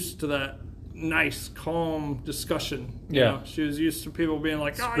wasn't used to that nice, calm discussion. You know? She was used to people being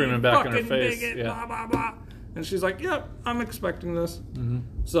like, screaming you back in her fucking face, bigot, blah, blah, blah. And she's like, yep, I'm expecting this.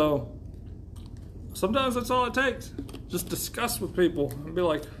 So sometimes that's all it takes. Just discuss with people and be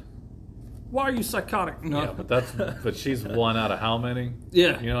like, why are you psychotic? No. Yeah, but she's one out of how many?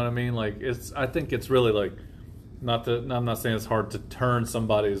 Yeah. You know what I mean? Like, I think it's really like, I'm not saying it's hard to turn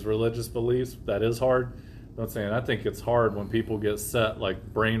somebody's religious beliefs. That is hard. I'm not saying, I think it's hard when people get set,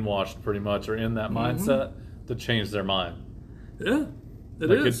 like, brainwashed pretty much, or in that mindset, to change their mind. Yeah,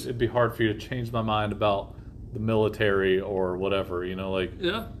 it is. It'd be hard for you to change my mind about the military or whatever, you know, like.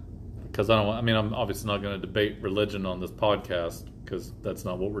 Yeah. Because I'm obviously not going to debate religion on this podcast, because that's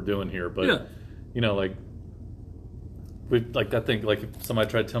not what we're doing here. But, you know, like, I think, like, if somebody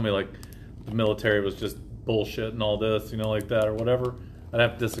tried to tell me, like, the military was just bullshit and all this, like that or whatever, I'd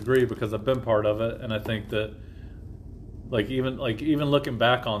have to disagree because I've been part of it, and I think that even looking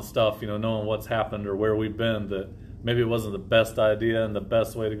back on stuff, knowing what's happened or where we've been, that maybe it wasn't the best idea and the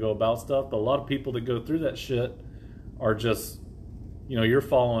best way to go about stuff, but a lot of people that go through that shit are just, you're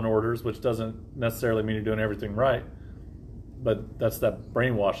following orders, which doesn't necessarily mean you're doing everything right, but that's that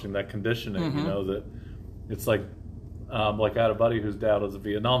brainwashing, that conditioning, that it's like I had a buddy whose dad was a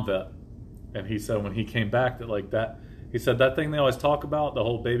Vietnam vet, and he said when he came back he said that thing they always talk about, the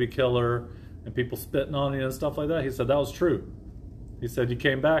whole baby killer and people spitting on you and stuff like that, he said that was true. He said you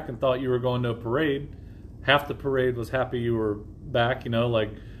came back and thought you were going to a parade. Half the parade was happy you were back,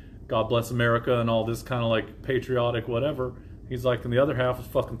 God bless America and all this kind of patriotic whatever. He's like, and the other half was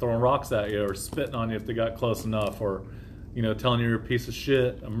fucking throwing rocks at you or spitting on you if they got close enough, or telling you you're a piece of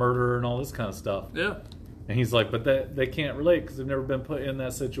shit, a murderer, and all this kind of stuff. Yeah. And he's like, but they can't relate because they've never been put in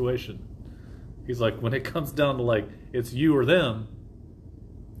that situation. He's like, when it comes down to it's you or them,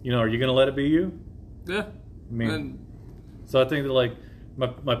 are you going to let it be you? Yeah. I mean, so I think that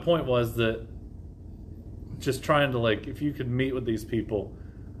my point was that just trying to if you could meet with these people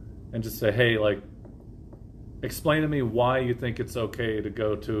and just say, hey, explain to me why you think it's okay to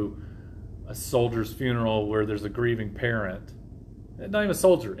go to a soldier's funeral where there's a grieving parent, not even a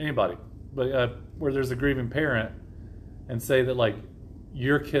soldier, anybody, but where there's a grieving parent, and say that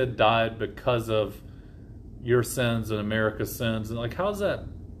your kid died because of your sins and America's sins, and how does that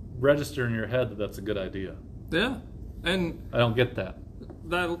register in your head that that's a good idea? Yeah. And I don't get that.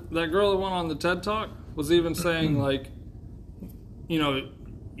 That girl that went on the TED Talk was even saying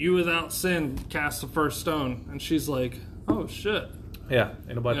you without sin cast the first stone, and she's like, oh shit. Yeah,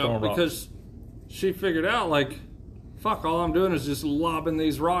 ain't nobody throwing rocks. Because she figured out fuck, all I'm doing is just lobbing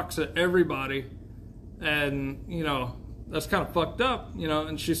these rocks at everybody, and that's kind of fucked up,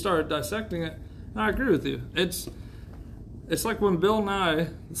 and she started dissecting it, and I agree with you. It's like when Bill Nye,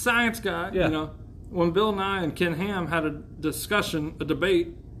 the science guy, when Bill Nye and Ken Ham had a debate,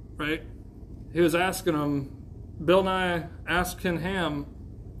 right? He was asking him, Bill Nye asked Ken Ham,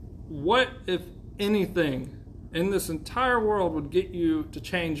 what, if anything, in this entire world would get you to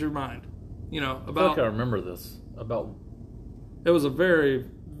change your mind? About... I feel like I remember this. It was a very,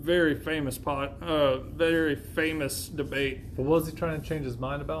 very famous very famous debate. But what was he trying to change his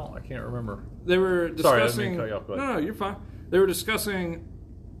mind about? I can't remember. They were discussing... Sorry, I didn't mean to cut you off. Go ahead. No, you're fine. They were discussing,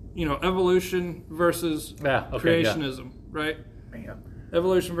 evolution versus creationism, right? Man.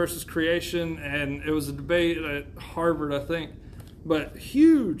 Evolution versus creation, and it was a debate at Harvard, I think. But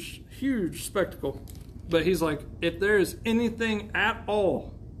huge, huge spectacle. But he's like, if there is anything at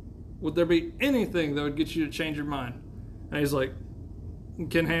all, would there be anything that would get you to change your mind? And he's like,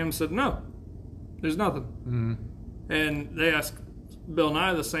 Ken Ham said, no, there's nothing. Mm-hmm. And they asked Bill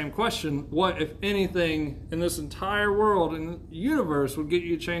Nye the same question, what, if anything, in this entire world, in the universe, would get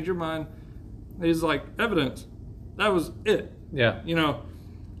you to change your mind? And he's like, evidence. That was it. Yeah. Do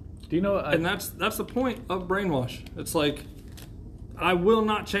you know? And that's the point of brainwash. It's like, I will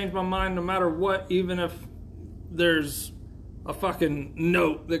not change my mind no matter what, even if there's a fucking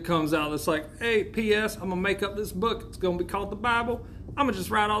note that comes out that's like, hey, P.S., I'm going to make up this book. It's going to be called the Bible. I'm going to just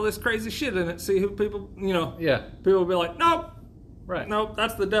write all this crazy shit in it, see who people, Yeah. People will be like, nope. Right. Nope,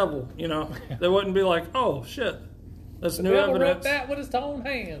 that's the devil, They wouldn't be like, oh, shit. That's new devil evidence. wrote that with his own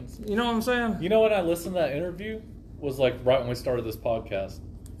hands. You know what I'm saying? When I listened to that interview was right when we started this podcast.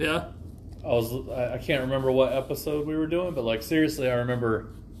 Yeah. I can't remember what episode we were doing, but seriously, I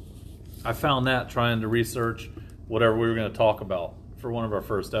remember I found that trying to research whatever we were going to talk about for one of our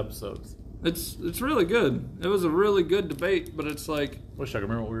first episodes. It's really good. It was a really good debate, but it's like... Wish I could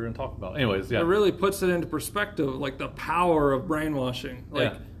remember what we were going to talk about. Anyways, yeah. It really puts it into perspective, the power of brainwashing.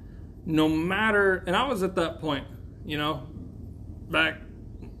 No matter... And I was at that point, back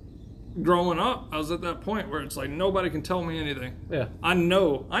growing up, I was at that point where it's nobody can tell me anything. Yeah. I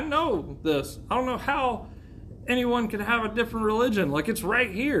know this. I don't know how anyone can have a different religion. It's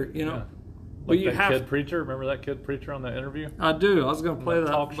right here, Yeah. But you have kid preacher. Remember that kid preacher on that interview? I do. I was going to play that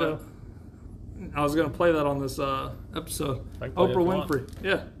talk show. I was going to play that on this episode. Oprah Winfrey.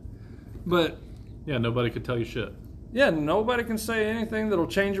 Yeah. But yeah, nobody could tell you shit. Yeah, nobody can say anything that'll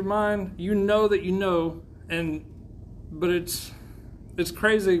change your mind. You know that you know, but it's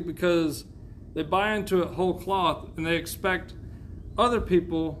crazy because they buy into it whole cloth and they expect other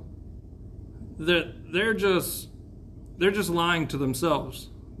people that they're just lying to themselves.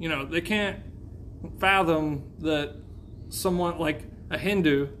 They can't fathom that someone like a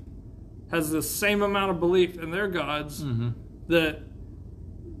Hindu has the same amount of belief in their gods that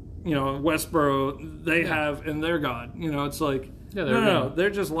Westboro they have in their God. It's like Yeah, no, they're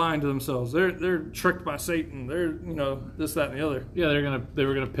just lying to themselves. They're tricked by Satan. They're this, that, and the other. Yeah, they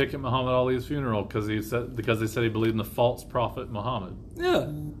were gonna pick at Muhammad Ali's funeral because they said he believed in the false prophet Muhammad. Yeah,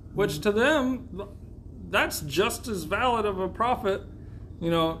 which to them, that's just as valid of a prophet,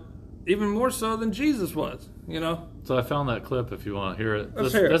 even more so than Jesus was. So I found that clip if you want to hear it.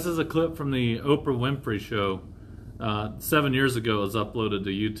 This is a clip from the Oprah Winfrey show. 7 years ago it was uploaded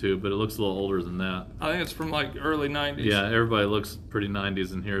to YouTube, but it looks a little older than that. I think it's from like early 90s. Yeah, everybody looks pretty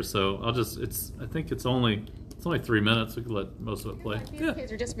 90s in here, so I think it's only 3 minutes. We could let most of it play. These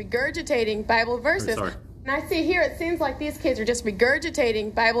kids are just regurgitating Bible verses. Sorry. And I see here, it seems like these kids are just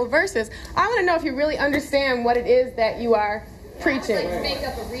regurgitating Bible verses. I want to know if you really understand what it is that you are preaching. I'd like to make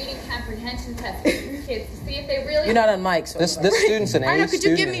up a reading comprehension test for these kids to see if they really... You're not on mic, so... This student's an A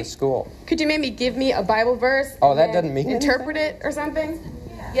student in the school. Could you maybe give me a Bible verse? Oh, that doesn't mean interpret it or something?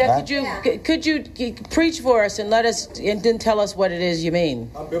 Yeah, could you preach for us and then tell us what it is you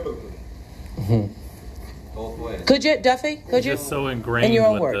mean? biblically. Both ways. Could you, Duffy? Could you? Just so ingrained in your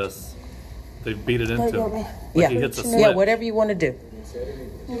own with words. this, they beat it into him. Yeah, He hits a switch. yeah, whatever you want to do.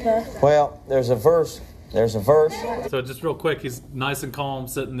 Okay. Well, there's a verse. So just real quick, he's nice and calm,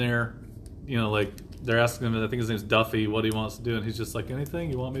 sitting there. Like they're asking him. I think his name's Duffy. What he wants to do, and he's just like, anything.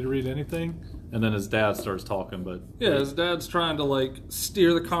 You want me to read anything? And then his dad starts talking, but yeah, his dad's trying to like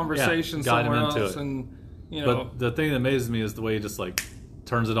steer the conversation guide him somewhere into else, it. and But the thing that amazes me is the way he just like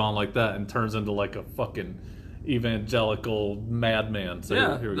turns it on like that and turns into like a fucking evangelical madman. So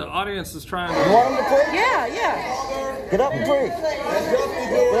yeah, here we the go. audience is trying You to. want him to preach? Yeah. Get up and preach.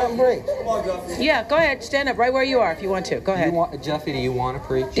 Get up and preach. Yeah, go ahead. Stand up right where you are if you want to. Go ahead. Jeffy, do you want to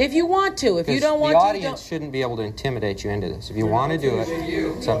preach? If you want to. If you don't want the to, audience shouldn't be able to intimidate you into this. If you want to do it,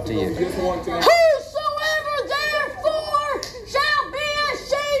 it's up to you. Whosoever therefore shall be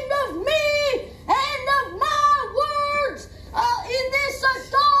ashamed of me and of my words in this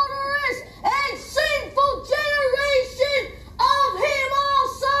adulterous and sinful generation, of him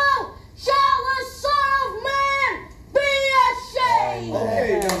also shall the Son of Man be ashamed.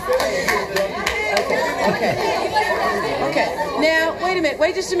 Okay. Now, wait a minute.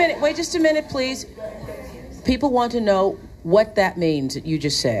 Wait just a minute, please. People want to know what that means that you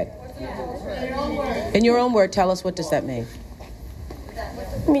just said. In your own word, tell us, what does that mean?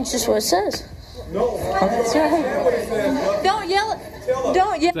 It means just what it says. No. Don't yell it.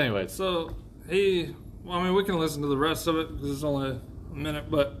 Don't yell. Anyway, So we can listen to the rest of it because it's only a minute,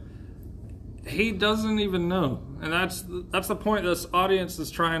 but he doesn't even know, and that's the point. This audience is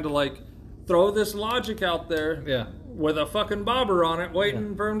trying to like throw this logic out there, with a fucking bobber on it,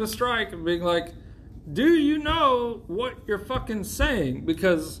 waiting for him to strike, and being like, "Do you know what you're fucking saying?"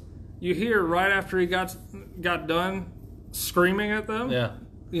 Because you hear right after he got done screaming at them,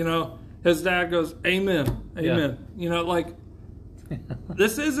 his dad goes, "Amen, amen."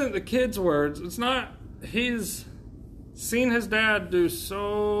 This isn't the kid's words. It's not. He's seen his dad do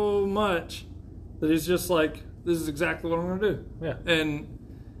so much that he's just like, this is exactly what I'm going to do. Yeah. And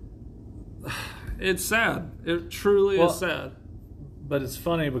it's sad. It truly is sad. But it's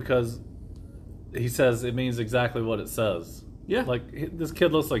funny because he says it means exactly what it says. Yeah. Like, this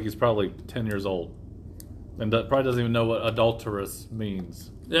kid looks like he's probably 10 years old. And probably doesn't even know what adulterous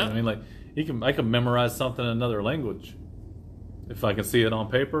means. Yeah. I mean, like, I can memorize something in another language if I can see it on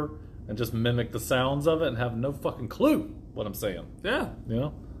paper and just mimic the sounds of it and have no fucking clue what I'm saying. Yeah.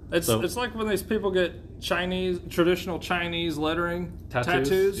 It's like when these people get traditional Chinese lettering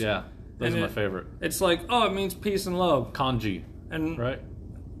tattoos. Yeah. Those are my favorite. It's like, it means peace and love. Kanji. And right?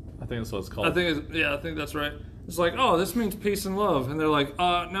 I think that's what it's called. I think that's right. It's like, this means peace and love. And they're like,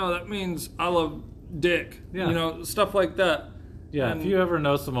 no, that means I love dick. Yeah. Stuff like that. Yeah, and if you ever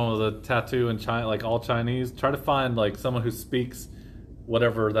know someone with a tattoo in China, like all Chinese, try to find like someone who speaks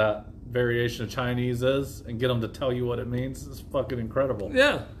whatever that variation of Chinese is and get them to tell you what it means. It's fucking incredible.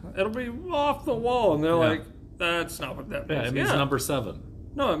 Yeah, it'll be off the wall, and they're like, "That's not what that means." Yeah, it means number 7.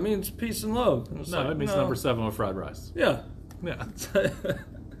 No, it means peace and love. It means number 7 with fried rice. Yeah.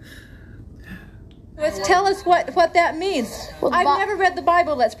 Let's tell us what that means. I've never read the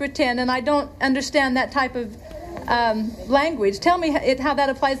Bible, let's pretend, and I don't understand that type of language. Tell me how that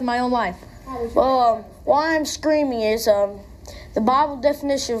applies in my own life. Well, why I'm screaming is the Bible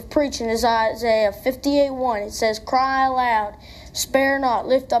definition of preaching is Isaiah 58:1. It says, "Cry aloud, spare not,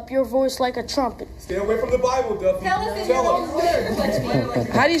 lift up your voice like a trumpet." Stay away from the Bible, Duffy. Tell us in your own words.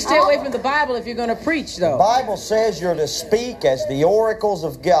 How do you stay away from the Bible if you're going to preach, though? The Bible says you're to speak as the oracles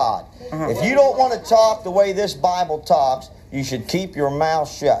of God. If you don't want to talk the way this Bible talks, you should keep your mouth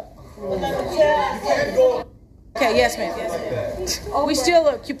shut. Okay, yes, ma'am. We still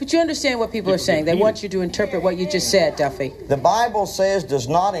look, but you understand what people are saying. They want you to interpret what you just said, Duffy. The Bible says, does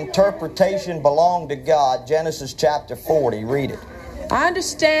not interpretation belong to God? Genesis chapter 40. Read it. I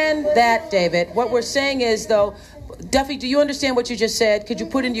understand that, David. What we're saying is, though, Duffy, do you understand what you just said? Could you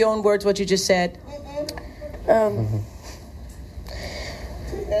put into your own words what you just said?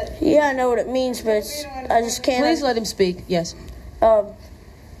 Yeah, I know what it means, but I just can't. Please let him speak. Yes.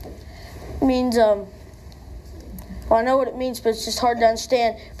 Means well, I know what it means, but it's just hard to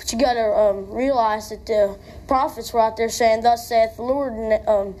understand. But you got to realize that the prophets were out there saying, "Thus saith the Lord,"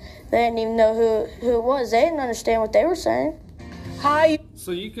 and they didn't even know who it was. They didn't understand what they were saying. Hi.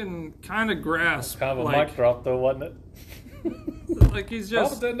 So you can kind of grasp. Kind of a like, mic drop, though, wasn't it? Like he's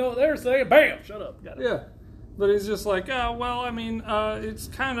just didn't know what they were saying. Bam! Shut up. Got it. Yeah, but he's just like, oh, well, I mean, it's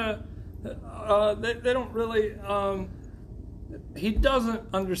kind of they don't really. He doesn't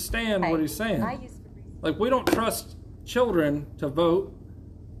understand what he's saying. Like, we don't trust children to vote.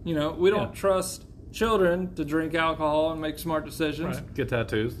 You know, we don't trust children to drink alcohol and make smart decisions. Right. Get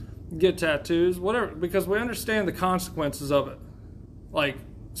tattoos, whatever, because we understand the consequences of it. Like,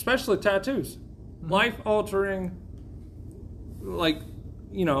 especially tattoos. Mm-hmm. Life-altering, like,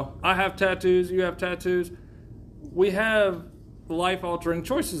 you know, I have tattoos, you have tattoos. We have life-altering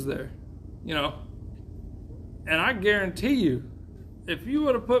choices there, you know. And I guarantee you, if you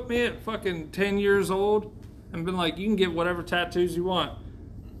would have put me at fucking 10 years old and been like, you can get whatever tattoos you want,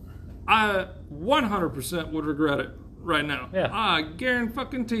 I 100% would regret it right now. Yeah. I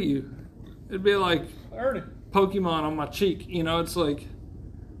guarantee you. It'd be like Pokemon on my cheek, you know, it's like,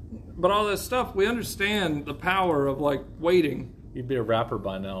 but all this stuff, we understand the power of, like, waiting. You'd be a rapper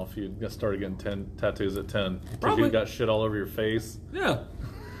by now if you started getting 10 tattoos at 10. Because you've got shit all over your face. Yeah.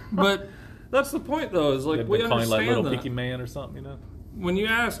 But that's the point, though, is like, we understand like Little that. Peaky Man or something, you know? When you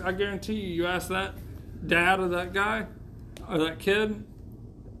ask, I guarantee you ask that dad of that guy or that kid,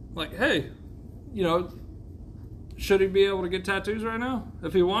 like, hey, you know, should he be able to get tattoos right now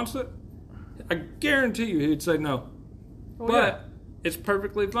if he wants it? I guarantee you he'd say no. But it's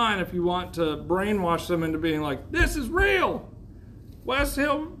perfectly fine if you want to brainwash them into being like, this is real.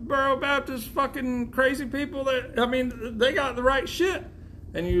 Westboro Baptist fucking crazy people that, I mean, they got the right shit.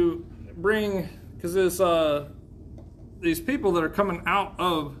 And you bring, because these people that are coming out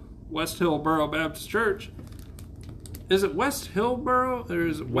of Westboro Baptist Church, is it West Hillboro or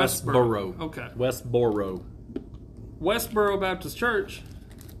is it Westboro? Okay. Westboro Baptist Church,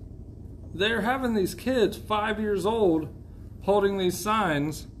 they're having these kids 5 years old holding these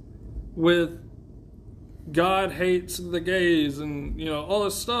signs with God hates the gays and, you know, all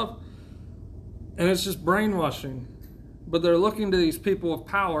this stuff. And it's just brainwashing. But they're looking to these people of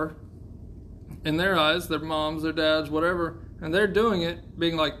power in their eyes, their moms, their dads, whatever, and they're doing it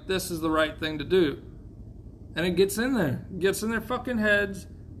being like, this is the right thing to do. And it gets in there. It gets in their fucking heads.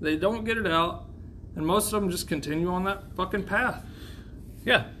 They don't get it out. And most of them just continue on that fucking path.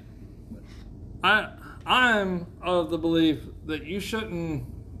 Yeah. I'm of the belief that you shouldn't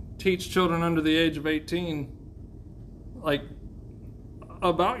teach children under the age of 18, like,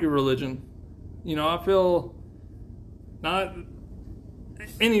 about your religion. You know, I feel not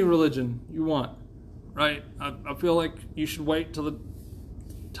any religion you want, right? I feel like you should wait till the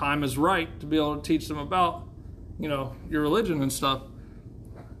time is right to be able to teach them about, you know, your religion and stuff.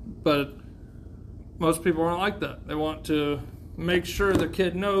 But most people aren't like that. They want to make sure the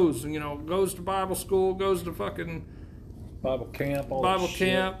kid knows, you know, goes to Bible school, goes to fucking Bible camp,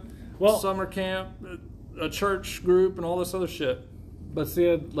 well, summer camp, a church group, and all this other shit. But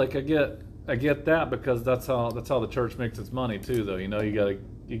see, like, I get that, because that's how the church makes its money too, though. You know, you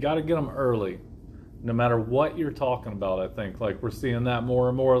gotta get them early, no matter what you're talking about. I think, like, we're seeing that more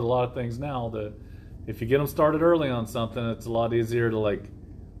and more with a lot of things now, that if you get them started early on something, it's a lot easier to, like,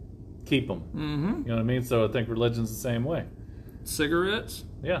 keep them. Mm-hmm. You know what I mean? So I think religion's the same way. Cigarettes?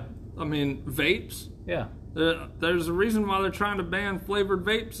 Yeah. I mean, vapes? Yeah. There's a reason why they're trying to ban flavored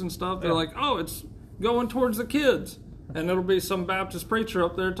vapes and stuff. They're like, oh, it's going towards the kids. And it'll be some Baptist preacher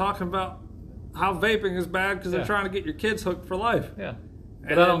up there talking about how vaping is bad because they're trying to get your kids hooked for life. Yeah.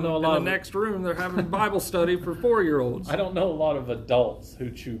 But I don't know a lot in the next room, they're having Bible study for 4-year-olds. I don't know a lot of adults who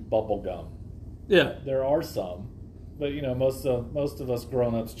chew bubble gum. Yeah. There are some. But, you know, most of us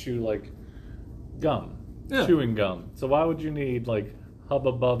grown-ups chew, like, gum. Yeah. Chewing gum. So why would you need, like,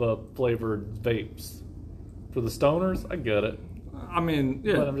 Hubba Bubba flavored vapes? For the stoners, I get it. I mean,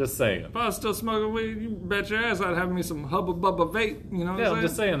 yeah. But I'm just saying. If I was still smoking weed, you bet your ass I'd have me some Hubba Bubba vape. You know what I'm saying? I'm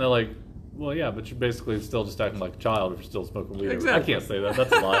just saying. They're like, well, yeah, but you're basically still just acting like a child if you're still smoking weed. Exactly. I can't say that.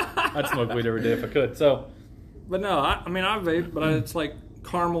 That's a lie. I'd smoke weed every day if I could. So, but no, I mean, I vape, but it's like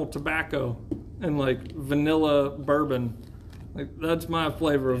caramel tobacco. and like vanilla bourbon. Like that's my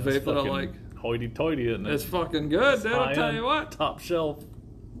flavor of vape that I like. Hoity-toity, isn't it? It's fucking good, dude. I'll tell you what. Top shelf.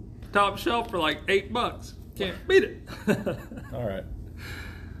 Top shelf for like $8. Can't beat it. All right.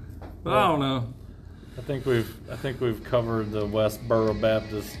 Well, I don't know. I think we've covered the Westboro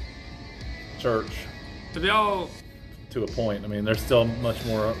Baptist Church. If y'all, to a point. I mean, there's still much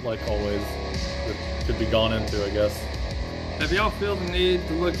more, like always, that could be gone into, I guess. if y'all feel the need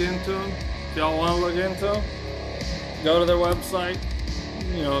to look into them, if y'all want to look into them, go to their website.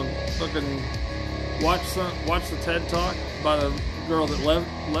 You know, fucking watch the TED Talk by the girl that left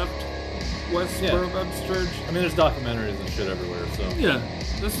Westboro Baptist Church. I mean, there's documentaries and shit everywhere, so. Yeah,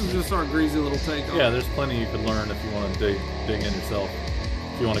 this is just our greasy little take on it. Yeah, there's plenty you can learn if you want to dig in yourself.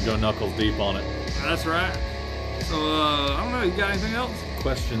 If you want to go knuckles deep on it. That's right. So, I don't know, you got anything else?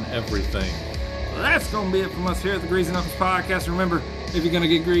 Question everything. Well, that's going to be it from us here at the Greasy Knuckles Podcast. Remember, if you're going to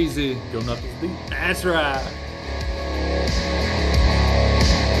get greasy, go knuckles deep. That's right.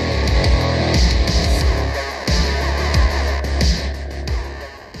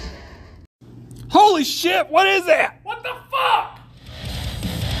 Holy shit, what is that? What the fuck?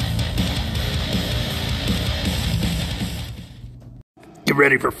 Get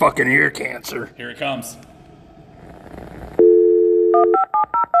ready for fucking ear cancer. Here it comes.